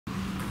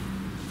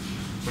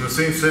On the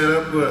same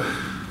setup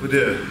with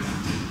the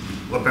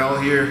lapel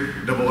here,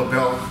 double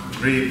lapel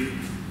grip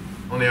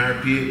on the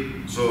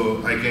RP,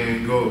 so I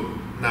can go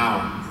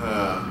now.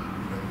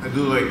 I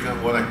do like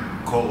what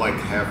I call like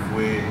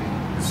halfway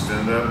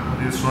stand up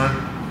on this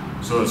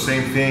one. So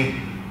same thing,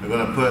 I'm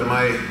gonna put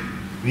my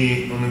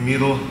knee on the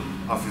middle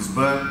of his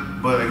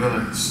butt, but I'm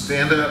gonna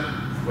stand up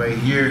right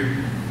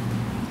here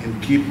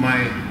and keep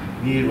my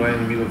knee right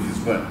in the middle of his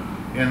butt.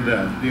 And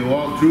the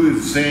walk through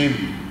is the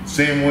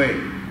same way.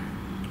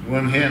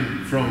 One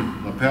hand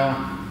from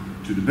lapel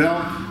to the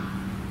belt,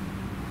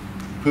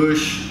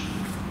 push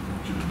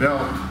to the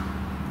belt,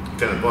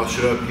 kind of bust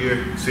it up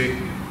here, see?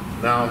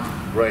 Now,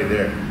 right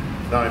there.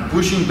 Now I'm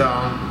pushing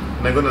down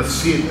and I'm gonna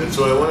sit, and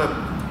so I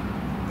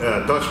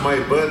wanna touch my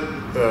butt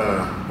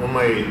on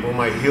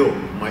my heel,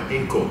 my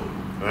ankle,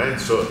 right?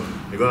 So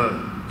I'm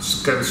gonna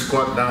kind of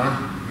squat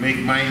down, make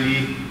my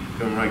knee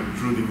come right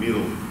through the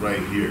middle,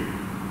 right here.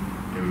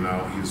 And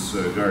now his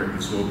guard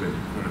is open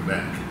on the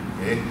back,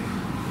 okay?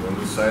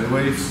 Going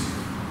sideways.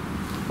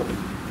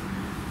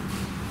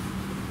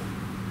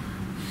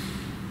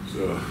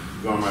 So,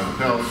 got my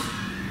lapels,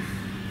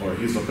 or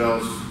his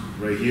lapels,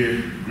 right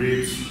here,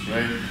 grips,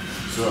 right?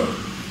 So,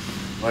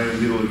 right in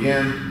the middle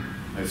again,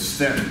 I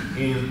step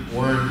in,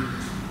 1,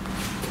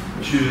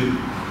 2,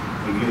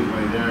 again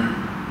right there,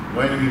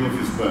 right in the middle of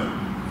his butt.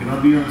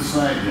 Cannot be on the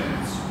side,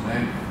 guys,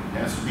 right? It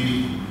has to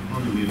be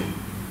on the middle,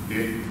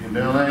 okay? And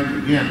that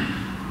leg, again,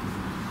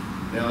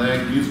 that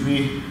leg gives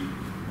me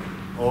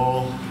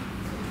all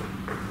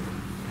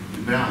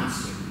the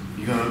balance.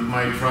 You're gonna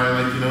might try,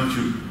 like, you know,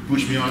 to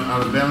push me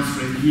out of balance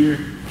right here,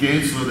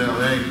 okay? So that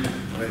leg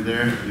right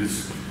there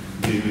is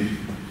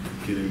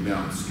getting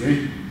balance,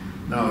 okay?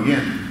 Now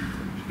again,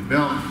 the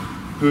belt,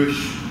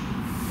 push,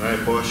 right,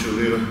 push a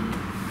little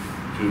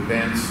to the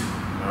pants.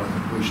 Now I'm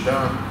gonna push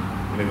down,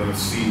 and I'm gonna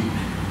see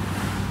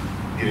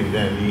getting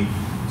that knee.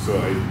 So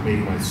I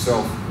make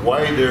myself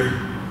wider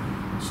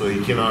so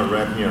he cannot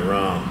wrap me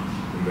around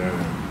in that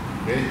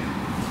one, okay?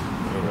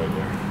 Right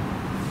there.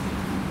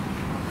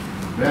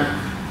 Back.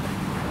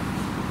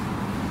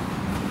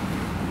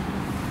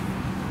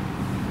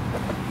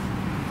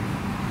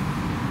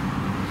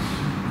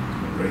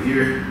 Right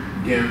here,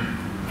 again,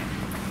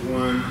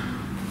 1,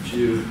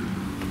 2,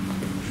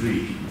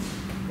 3.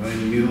 Right in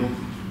the middle,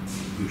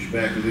 push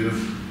back a little,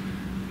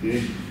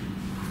 okay?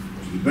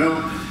 To the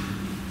belt,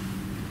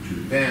 to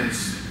the pants,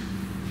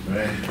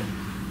 right?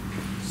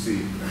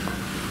 See.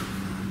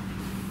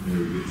 There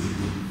we go.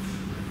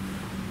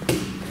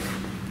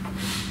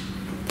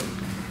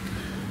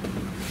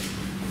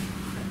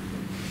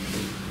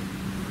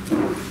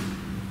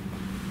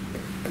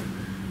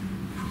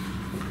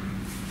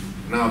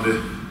 Now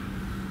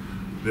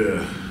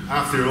the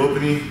after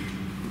opening,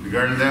 the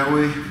guard that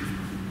way,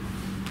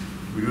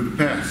 we do the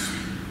pass.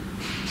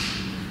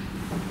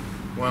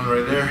 1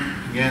 right there,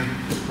 again,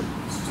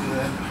 let's do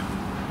that.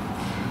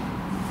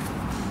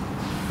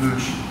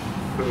 Push,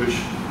 push,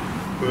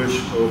 push,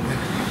 open.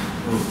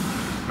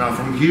 Now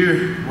from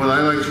here, what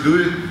I like to do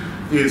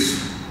it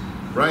is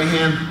right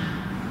hand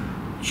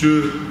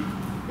to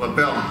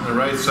lapel on the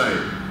right side.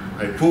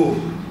 I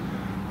pull.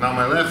 Now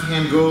my left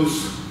hand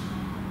goes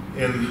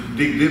in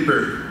Dig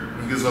Dipper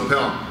in his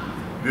lapel.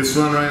 This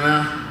one right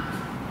now,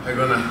 I'm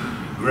gonna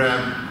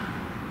grab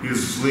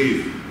his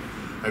sleeve.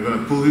 I'm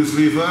gonna pull his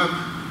sleeve up.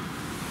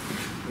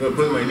 I'm gonna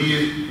put my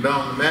knee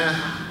down the mat,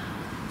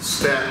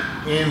 step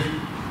in,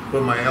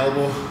 put my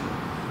elbow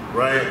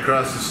right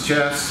across his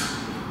chest.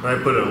 I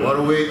put a lot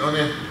of weight on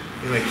it,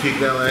 and I kick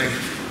that leg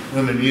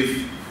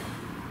underneath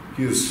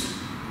his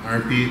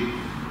armpit,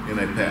 and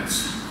I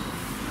pass.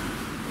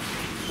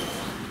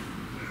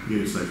 Give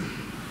me a second.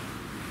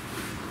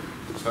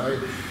 Side.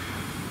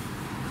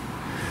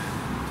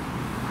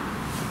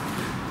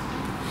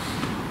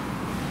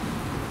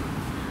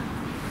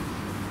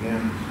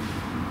 Again,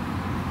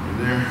 right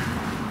there.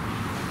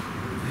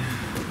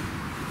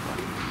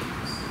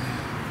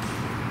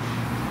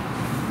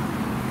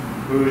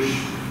 Push,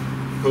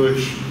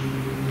 push,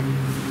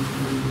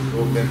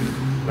 open.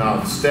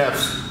 Now the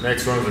steps,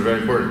 next ones are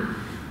very important.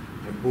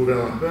 I pull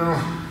down lapel,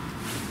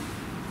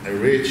 I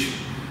reach,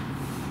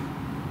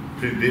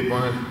 pretty deep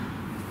on it.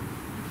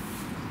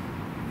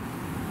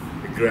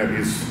 Grab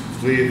his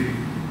sleeve.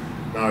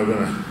 Now I'm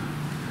gonna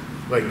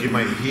like give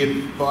my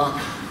hip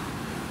pop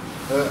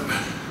up.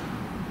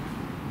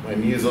 My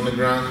knee is on the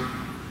ground.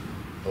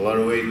 A lot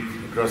of weight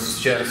across his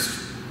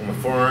chest, on my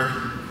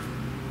forearm.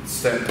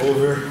 Step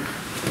over.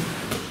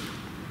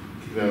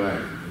 Keep that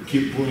back.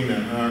 Keep pulling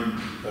that arm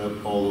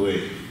up all the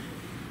way.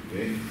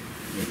 Okay?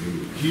 Maybe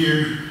go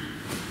here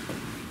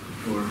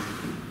or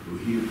go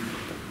here.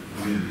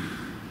 Again.